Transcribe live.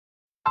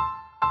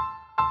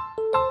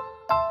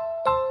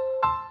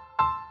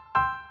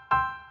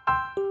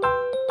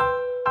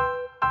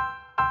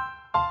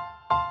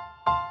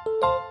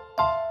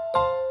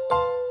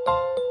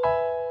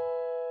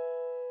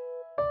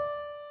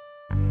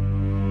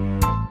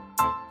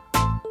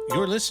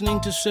You're listening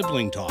to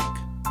Sibling Talk,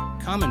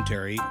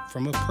 commentary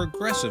from a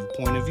progressive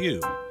point of view.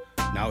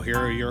 Now here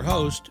are your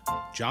hosts,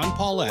 John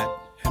Paulette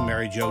and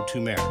Mary Jo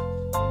Tumer.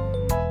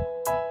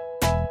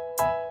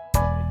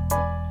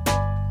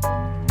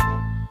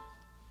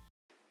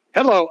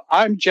 Hello,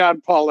 I'm John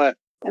Paulette.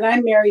 And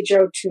I'm Mary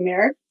Jo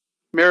Tumer.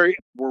 Mary,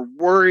 we're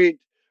worried.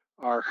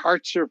 Our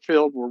hearts are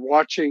filled. We're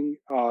watching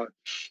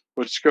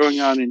what's going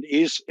on in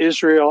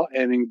Israel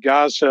and in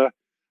Gaza.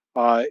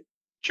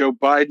 Joe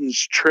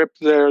Biden's trip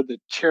there, the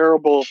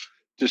terrible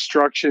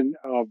destruction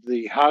of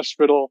the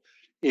hospital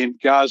in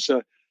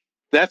Gaza,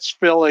 that's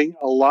filling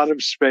a lot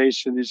of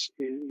space and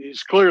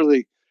is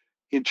clearly,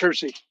 in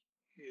terms of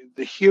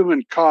the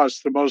human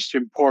cost, the most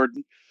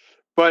important.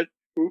 But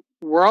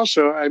we're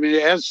also,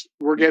 as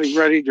we're getting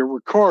ready to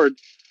record,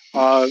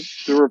 the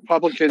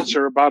Republicans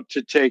are about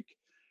to take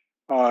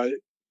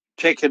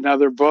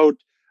another vote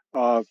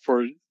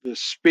for the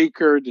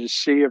speaker to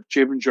see if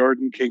Jim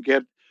Jordan can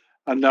get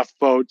enough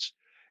votes.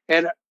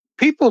 And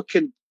people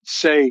can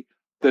say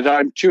that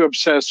I'm too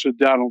obsessed with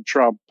Donald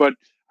Trump, but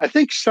I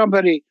think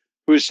somebody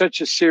who is such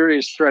a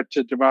serious threat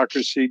to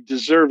democracy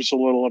deserves a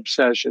little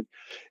obsession.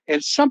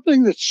 And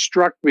something that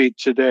struck me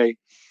today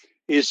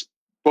is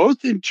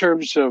both in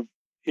terms of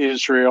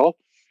Israel,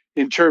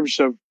 in terms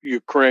of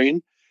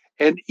Ukraine,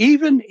 and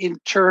even in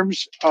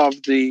terms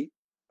of the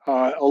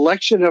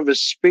election of a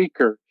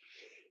speaker.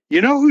 You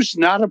know who's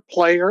not a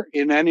player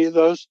in any of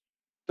those?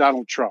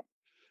 Donald Trump.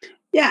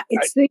 Yeah,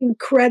 it's the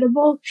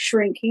incredible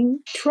shrinking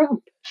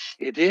Trump.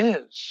 It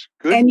is.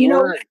 Good and,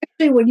 word.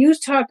 Actually, when you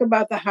talk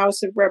about the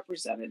House of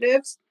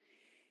Representatives,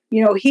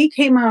 he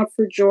came out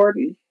for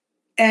Jordan.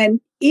 And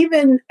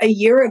even a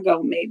year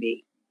ago,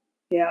 maybe,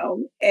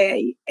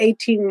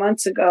 18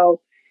 months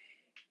ago,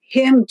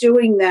 him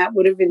doing that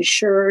would have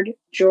ensured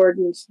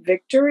Jordan's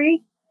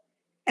victory.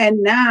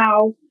 And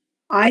now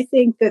I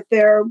think that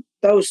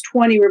those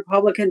 20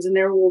 Republicans, and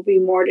there will be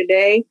more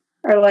today,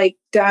 are like,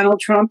 Donald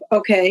Trump,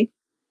 okay.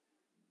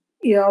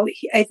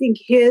 I think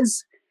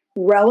his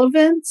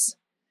relevance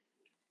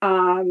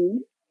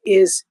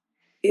is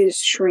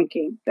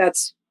shrinking.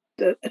 That's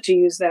to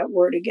use that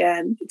word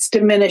again. It's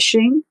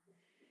diminishing.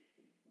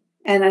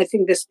 And I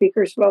think the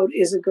speaker's vote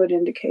is a good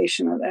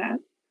indication of that.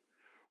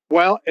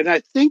 Well, and I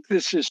think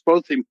this is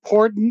both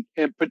important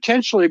and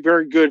potentially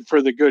very good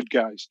for the good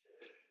guys.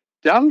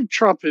 Donald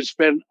Trump has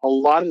been a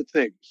lot of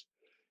things.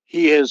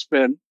 He has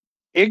been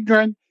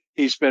ignorant.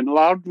 He's been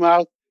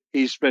loudmouth.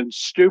 He's been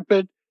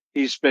stupid.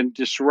 He's been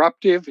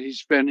disruptive.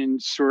 He's been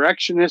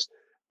insurrectionist.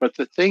 But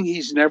the thing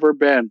he's never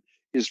been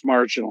is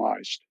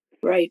marginalized.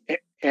 Right.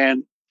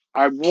 And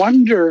I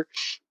wonder,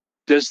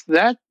 does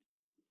that,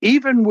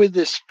 even with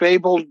this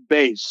fabled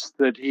base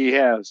that he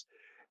has,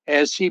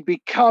 as he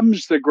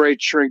becomes the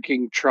great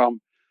shrinking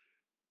Trump,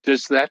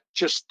 does that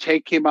just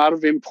take him out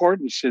of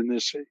importance in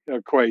this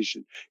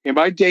equation? Am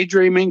I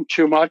daydreaming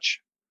too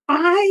much?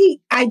 I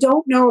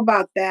don't know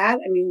about that.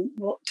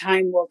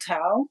 Time will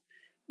tell.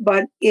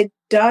 But it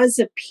does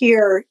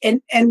appear,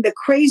 and the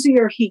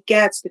crazier he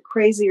gets, the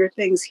crazier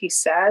things he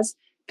says,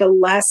 the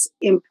less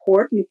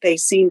important they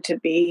seem to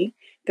be.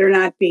 They're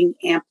not being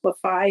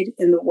amplified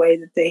in the way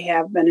that they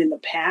have been in the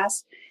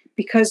past,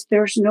 because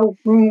there's no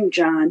room,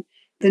 John.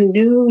 The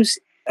news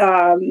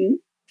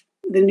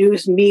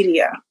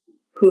media,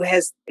 who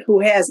has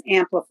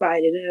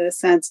amplified it, in a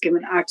sense,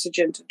 given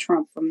oxygen to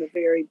Trump from the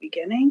very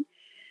beginning,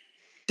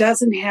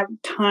 doesn't have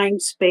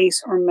time,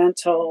 space, or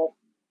mental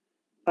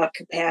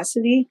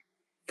capacity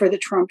for the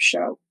Trump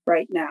show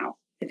right now.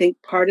 I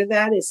think part of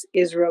that is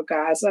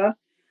Israel-Gaza.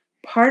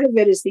 Part of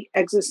it is the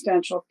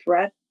existential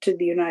threat to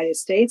the United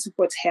States of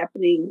what's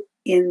happening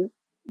in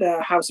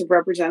the House of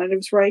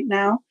Representatives right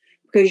now,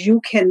 because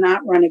you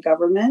cannot run a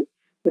government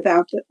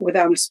without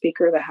a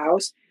Speaker of the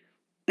House.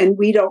 And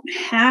we don't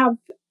have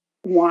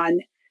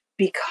one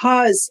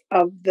because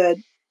of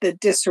the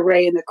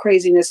disarray and the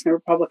craziness in the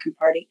Republican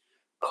Party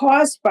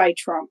caused by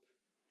Trump.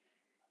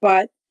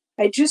 But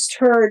I just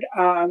heard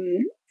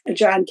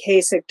John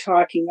Kasich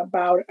talking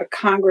about a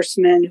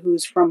congressman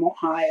who's from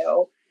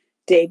Ohio,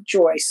 Dave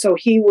Joyce. So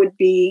he would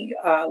be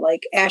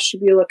like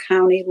Ashtabula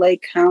County,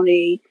 Lake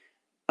County,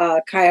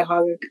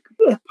 Cuyahoga,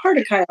 part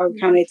of Cuyahoga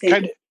County, I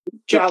think.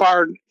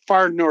 The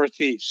far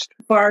northeast.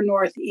 Far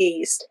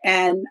northeast.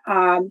 And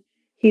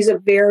he's a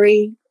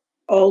very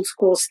old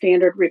school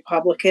standard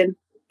Republican,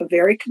 a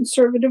very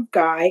conservative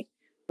guy,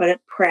 but a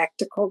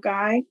practical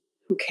guy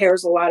who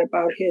cares a lot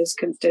about his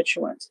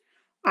constituents.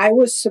 I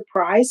was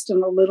surprised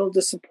and a little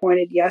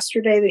disappointed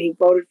yesterday that he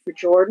voted for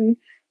Jordan,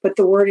 but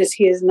the word is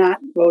he is not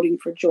voting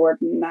for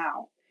Jordan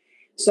now.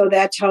 So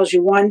that tells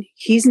you, one,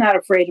 he's not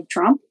afraid of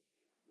Trump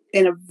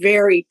in a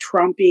very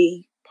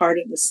Trumpy part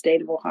of the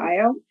state of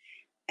Ohio.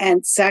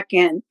 And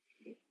second,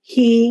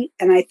 he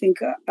and I think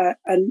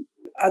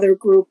another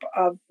group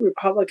of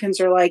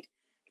Republicans are like,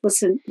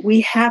 listen,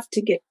 we have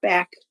to get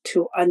back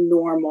to a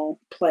normal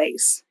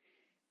place.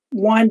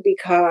 One,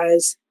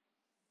 because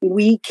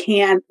we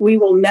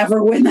will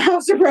never win the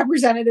House of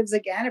Representatives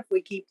again if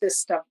we keep this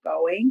stuff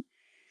going.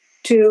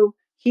 Two,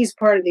 he's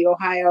part of the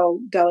Ohio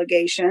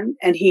delegation,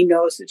 and he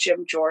knows that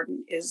Jim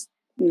Jordan is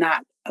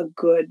not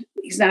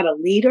he's not a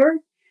leader,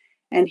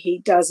 and he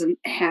doesn't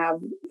have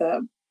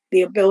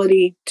the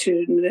ability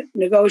to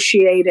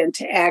negotiate and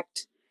to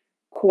act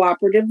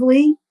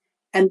cooperatively.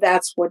 And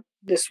that's what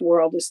this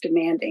world is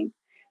demanding.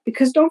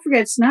 Because don't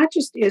forget, it's not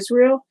just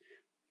Israel,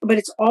 but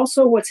it's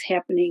also what's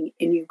happening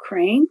in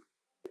Ukraine.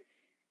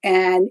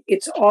 And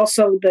it's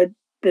also the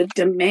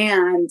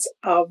demands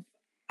of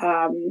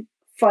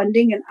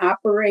funding and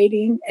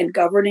operating and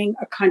governing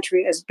a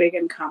country as big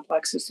and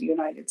complex as the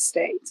United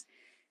States.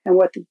 And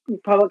what the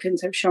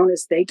Republicans have shown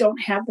is they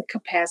don't have the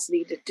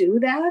capacity to do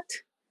that.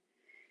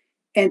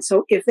 And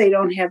so if they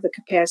don't have the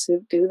capacity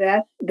to do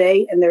that,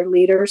 they and their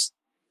leaders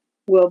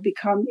will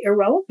become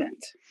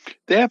irrelevant.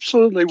 They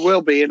absolutely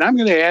will be. And I'm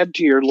going to add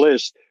to your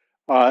list.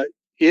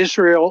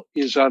 Israel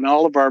is on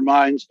all of our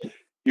minds.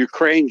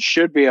 Ukraine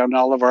should be on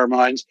all of our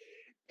minds.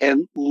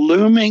 And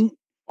looming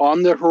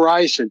on the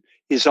horizon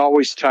is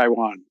always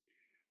Taiwan.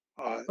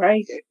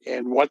 Right.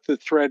 And what the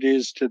threat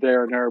is to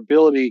there and our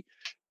ability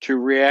to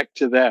react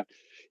to that.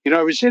 You know,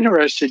 I was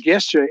interested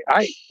yesterday.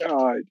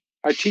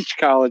 I teach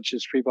college,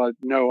 as people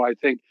know, I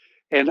think,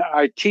 and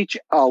I teach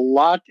a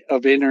lot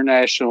of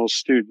international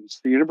students.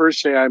 The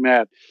university I'm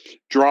at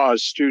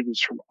draws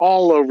students from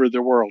all over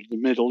the world, the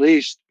Middle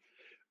East,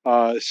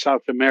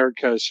 South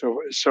America,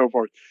 so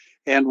forth.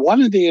 And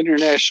one of the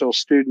international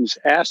students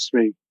asked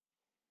me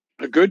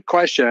a good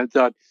question. I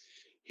thought,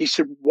 he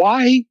said,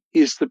 why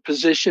is the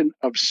position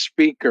of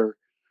speaker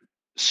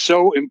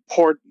so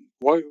important?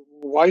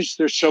 Why is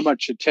there so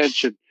much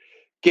attention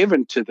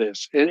given to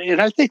this?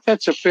 And I think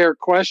that's a fair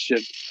question.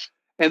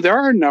 And there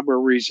are a number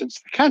of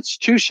reasons. The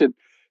Constitution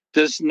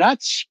does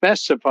not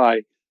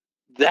specify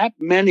that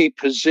many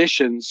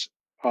positions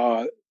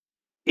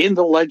in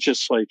the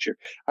legislature.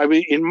 I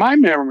mean, in my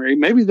memory,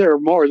 maybe there are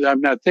more that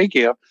I'm not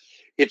thinking of.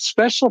 It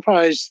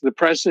specifies the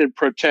president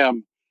pro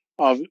tem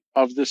of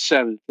the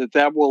Senate,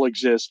 that will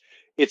exist.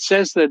 It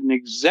says that an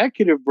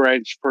executive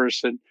branch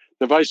person,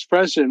 the vice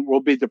president,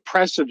 will be the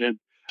president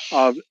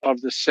of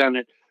the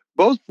Senate,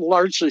 both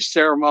largely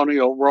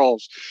ceremonial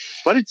roles.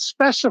 But it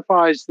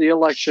specifies the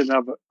election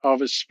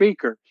of a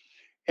speaker.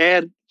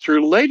 And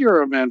through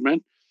later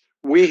amendment,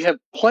 we have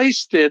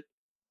placed it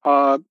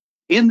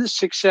in the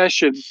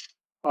succession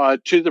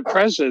to the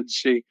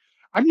presidency.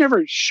 I'm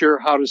never sure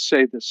how to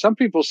say this. Some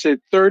people say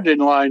third in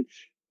line,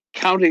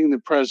 counting the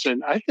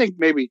president. I think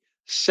maybe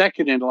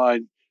second in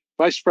line,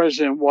 vice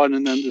president one,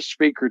 and then the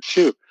speaker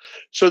two.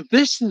 So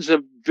this is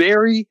a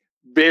very,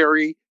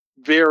 very,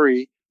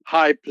 very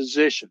high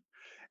position.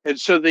 And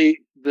so the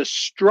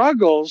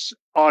struggles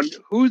on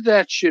who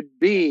that should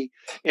be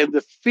and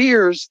the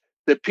fears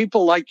that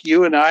people like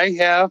you and I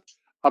have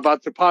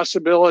about the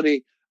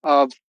possibility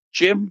of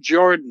Jim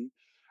Jordan,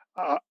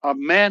 a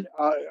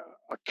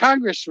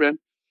congressman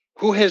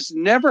who has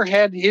never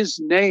had his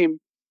name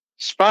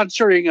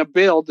sponsoring a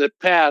bill that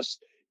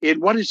passed in,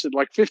 what is it,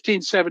 like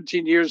 15,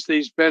 17 years that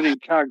he's been in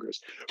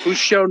Congress, who's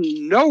shown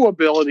no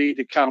ability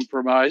to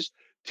compromise,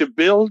 to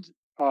build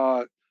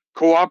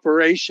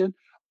cooperation,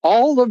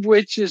 all of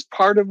which is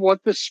part of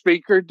what the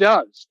speaker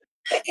does.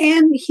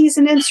 And he's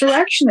an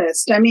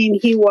insurrectionist. I mean,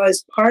 he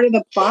was part of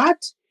the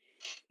plot.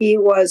 He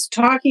was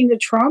talking to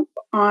Trump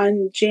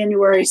on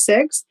January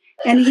 6th,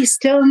 and he's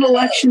still an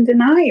election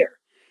denier.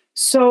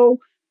 So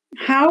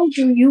how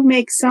do you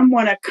make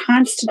someone a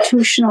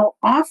constitutional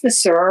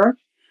officer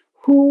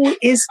who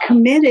is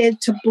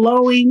committed to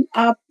blowing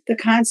up the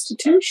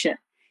Constitution?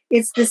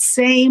 It's the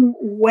same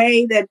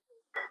way that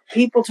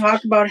people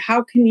talk about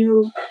how can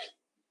you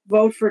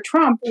vote for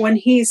Trump when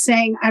he's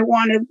saying, I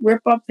want to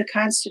rip up the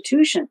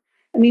Constitution.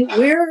 I mean,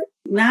 we're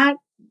not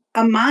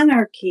a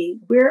monarchy.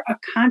 We're a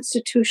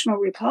constitutional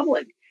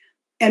republic.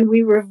 And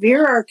we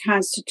revere our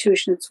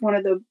Constitution. It's one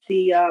of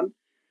the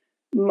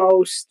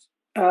most,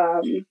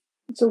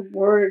 it's a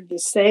word to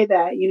say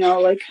that, you know,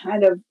 like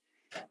kind of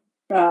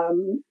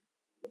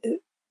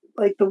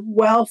like the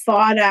well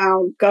thought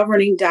out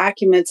governing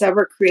documents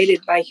ever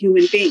created by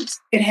human beings.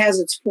 It has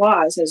its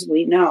flaws, as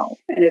we know,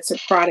 and it's a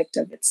product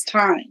of its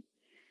time.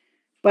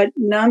 But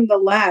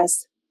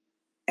nonetheless,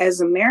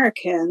 as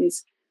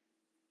Americans,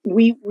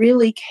 we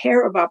really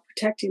care about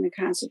protecting the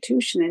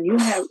Constitution. And you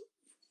have,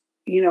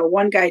 you know,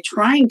 one guy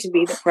trying to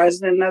be the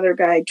president, another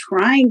guy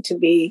trying to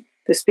be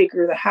the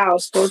Speaker of the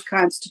House, both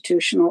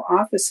constitutional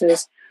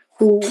offices,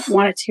 who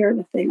want to tear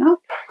the thing up.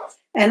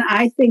 And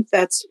I think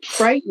that's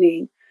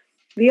frightening.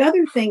 The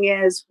other thing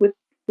is with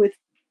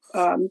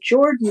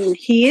Jordan,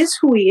 he is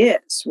who he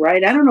is,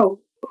 right? I don't know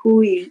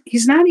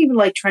he's not even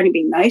like trying to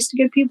be nice to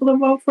get people to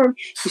vote for him.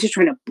 He's just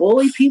trying to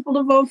bully people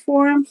to vote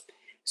for him.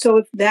 So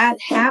if that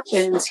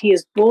happens, he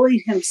has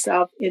bullied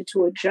himself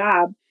into a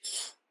job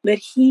that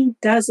he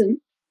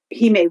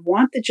may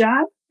want the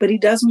job, but he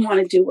doesn't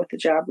want to do what the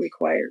job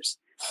requires,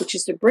 which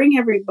is to bring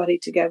everybody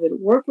together, to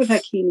work with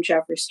Hakeem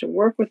Jeffries, to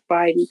work with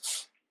Biden,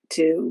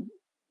 to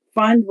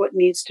fund what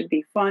needs to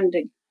be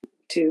funded,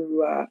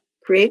 to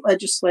create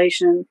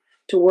legislation,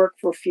 to work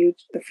for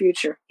the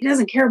future. He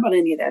doesn't care about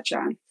any of that,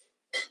 John.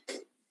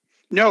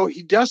 No,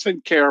 he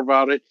doesn't care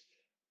about it.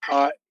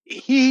 I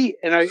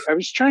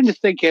was trying to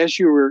think as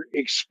you were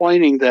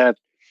explaining that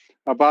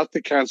about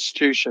the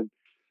Constitution.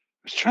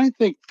 I was trying to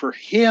think for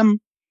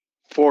him,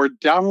 for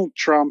Donald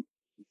Trump,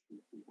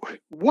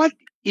 what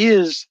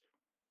is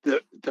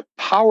the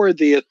power,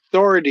 the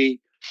authority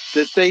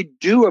that they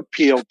do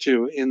appeal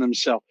to in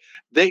themselves?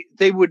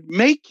 They would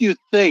make you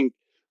think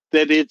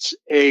that it's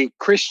a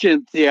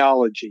Christian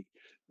theology.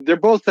 They're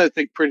both, I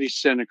think, pretty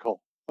cynical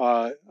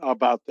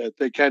about that.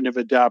 They kind of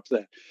adopt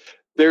that.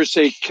 There's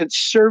a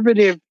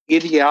conservative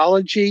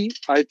ideology,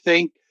 I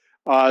think,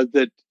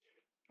 that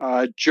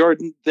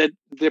Jordan that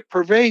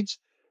pervades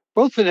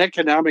both an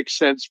economic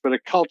sense but a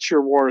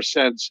culture war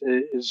sense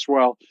as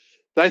well.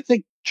 I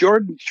think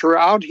Jordan,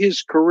 throughout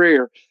his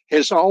career,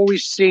 has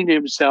always seen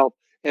himself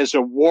as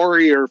a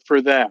warrior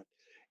for that.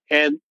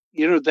 And,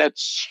 that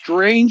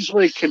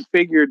strangely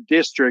configured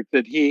district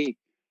that he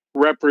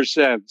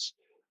represents,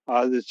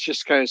 that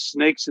just kind of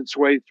snakes its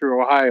way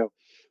through Ohio,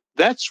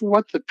 that's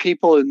what the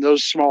people in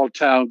those small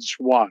towns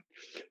want.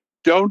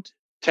 Don't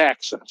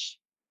tax us.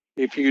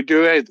 If you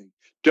do anything,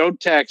 don't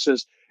tax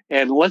us.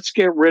 And let's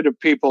get rid of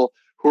people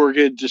who are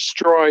going to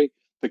destroy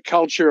the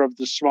culture of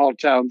the small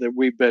town that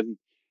we've been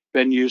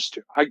used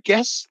to. I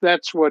guess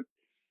that's what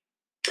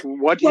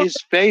Well, his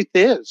faith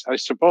is, I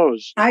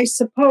suppose. I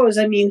suppose.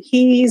 I mean,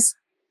 he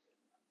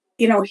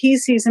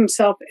sees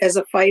himself as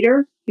a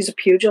fighter. He's a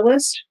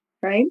pugilist,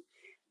 right?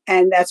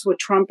 And that's what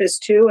Trump is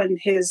too. And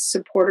his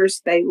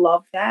supporters, they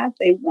love that.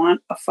 They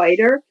want a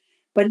fighter.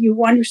 But you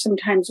wonder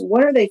sometimes,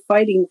 what are they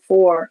fighting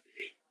for?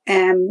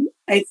 And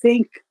I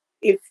think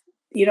if,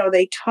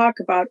 they talk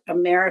about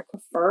America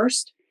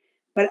first,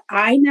 but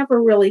I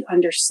never really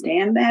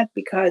understand that,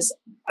 because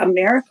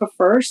America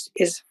first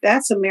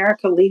that's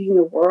America leading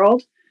the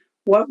world.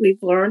 What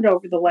we've learned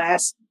over the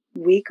last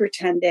week or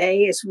 10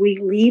 days is we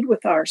lead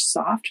with our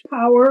soft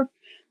power.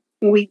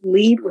 We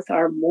lead with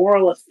our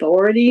moral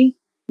authority.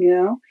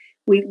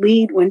 We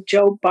lead when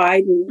Joe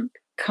Biden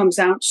comes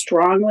out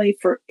strongly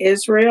for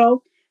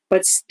Israel,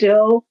 but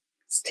still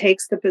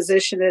takes the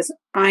position as,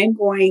 I'm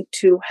going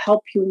to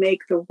help you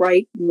make the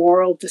right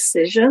moral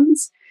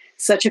decisions.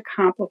 Such a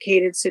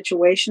complicated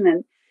situation,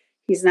 and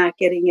he's not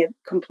getting it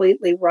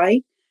completely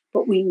right.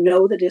 But we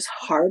know that his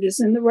heart is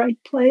in the right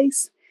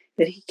place,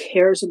 that he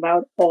cares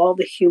about all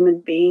the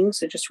human beings,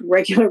 so just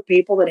regular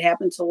people that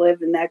happen to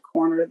live in that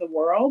corner of the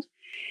world.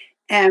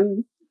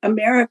 And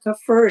America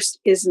first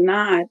is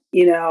not,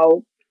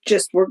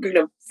 just we're going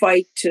to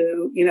fight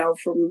to,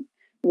 from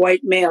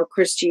white male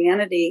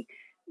Christianity.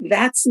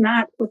 That's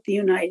not what the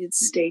United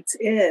States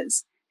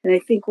is. And I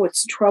think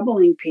what's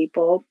troubling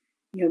people,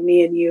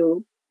 me and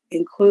you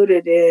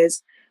included,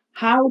 is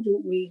how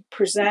do we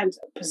present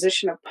a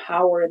position of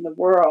power in the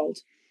world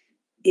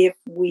if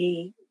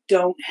we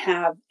don't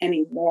have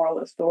any moral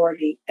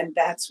authority? And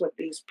that's what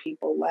these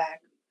people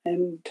lack.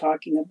 I'm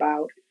talking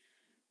about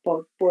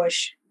both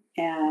Bush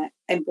and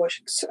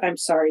Bush. I'm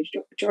sorry,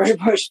 George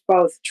Bush,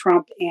 both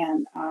Trump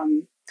and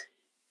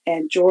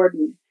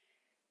Jordan.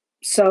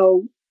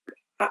 So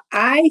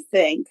I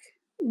think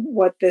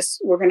we're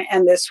going to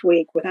end this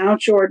week without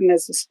Jordan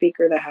as the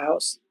Speaker of the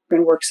House. We're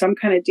going to work some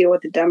kind of deal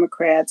with the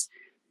Democrats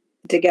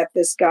to get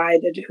this guy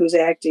who's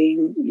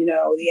acting,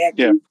 the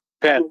acting.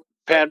 Yeah,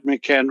 Pat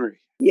McHenry.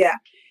 Yeah.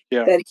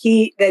 That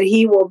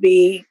he will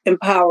be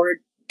empowered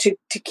to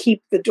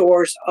keep the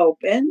doors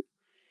open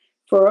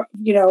for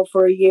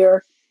a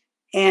year.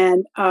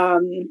 And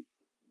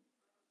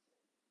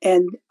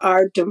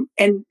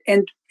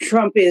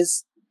Trump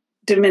is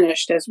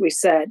diminished, as we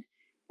said,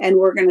 and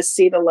we're going to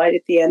see the light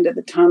at the end of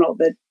the tunnel.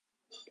 That,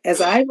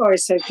 as I've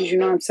always said, because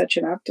I'm such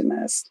an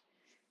optimist,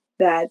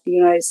 that the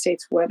United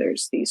States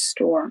weathers these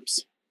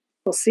storms.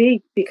 We'll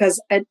see.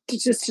 Because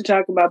just to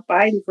talk about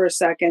Biden for a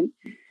second,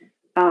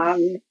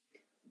 I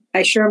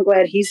sure am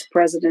glad he's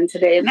president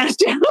today and not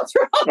Donald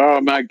Trump.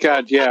 Oh my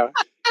God, yeah,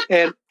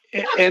 and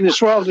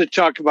as well to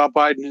talk about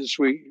Biden as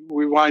we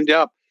wind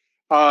up.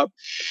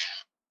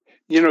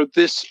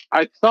 This,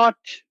 I thought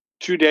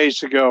 2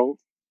 days ago,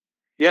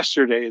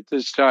 yesterday at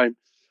this time,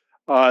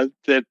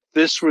 that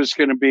this was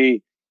going to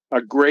be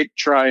a great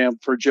triumph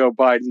for Joe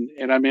Biden.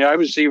 And I mean, I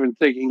was even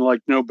thinking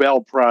like Nobel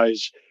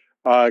Prize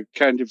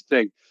kind of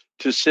thing,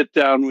 to sit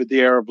down with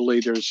the Arab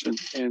leaders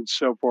and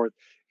so forth,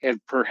 and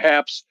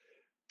perhaps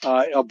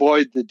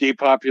avoid the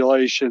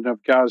depopulation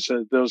of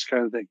Gaza, those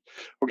kind of things.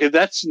 Okay,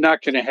 that's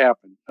not going to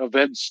happen.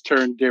 Events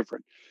turn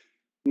different.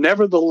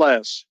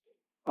 Nevertheless,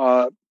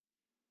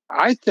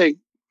 I think,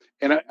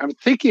 and I'm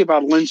thinking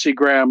about Lindsey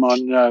Graham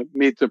on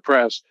Meet the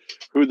Press,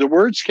 who the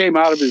words came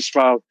out of his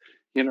mouth,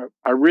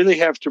 I really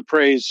have to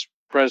praise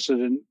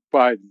President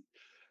Biden.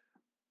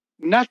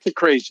 Not the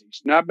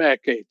crazies, not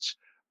Matt Gaetz,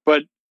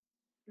 but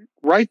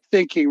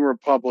right-thinking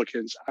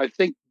Republicans, I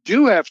think,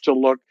 do have to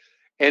look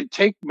and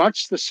take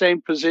much the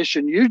same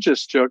position you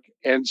just took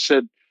and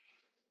said,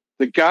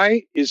 the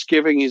guy is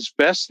giving his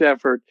best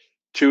effort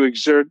to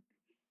exert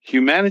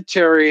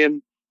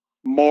humanitarian,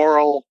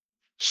 moral,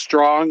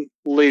 strong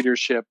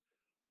leadership.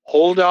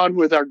 Hold on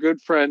with our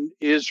good friend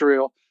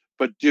Israel,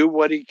 but do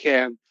what he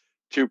can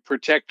to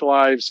protect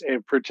lives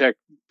and protect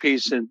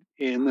peace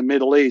in the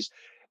Middle East.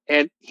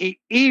 And he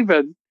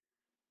even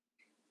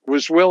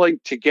was willing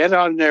to get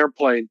on an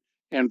airplane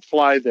and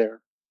fly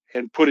there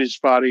and put his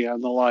body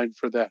on the line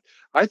for that.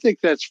 I think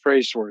that's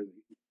praiseworthy.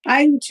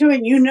 I do too,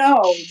 and you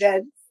know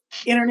that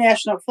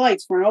international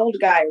flights for an old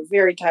guy are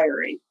very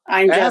tiring.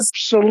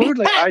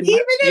 Absolutely. Even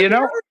if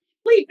you're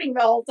sleeping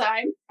the whole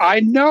time.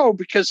 I know,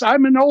 because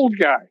I'm an old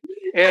guy,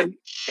 and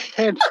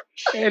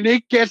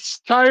it gets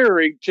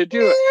tiring to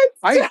do it.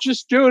 I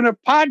just doing a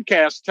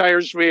podcast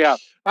tires me out.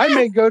 I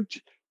may go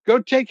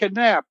take a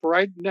nap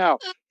right now.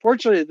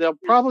 Fortunately, they'll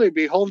probably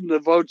be holding the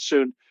vote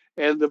soon,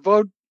 and the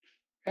vote.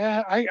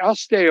 I'll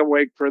stay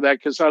awake for that,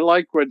 because I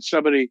like when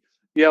somebody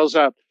yells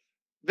out,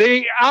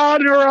 "The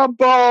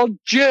Honorable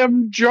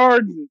Jim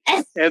Jordan,"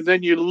 and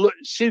then you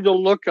see the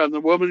look on the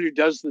woman who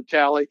does the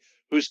tally,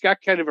 who's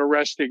got kind of a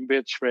resting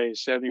bitch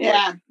face anyway.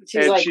 Yeah,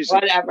 she's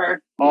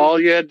whatever. All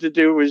you had to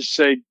do was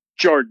say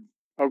Jordan,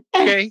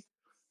 okay,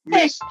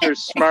 Mr.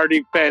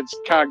 Smarty Pants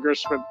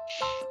Congressman.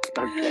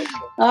 Okay.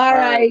 All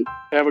right.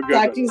 Have a good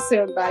Talk one. to you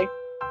soon. Bye.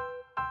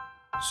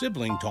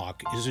 Sibling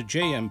Talk is a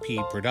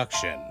JMP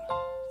production.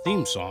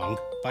 Theme song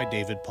by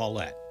David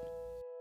Paulette.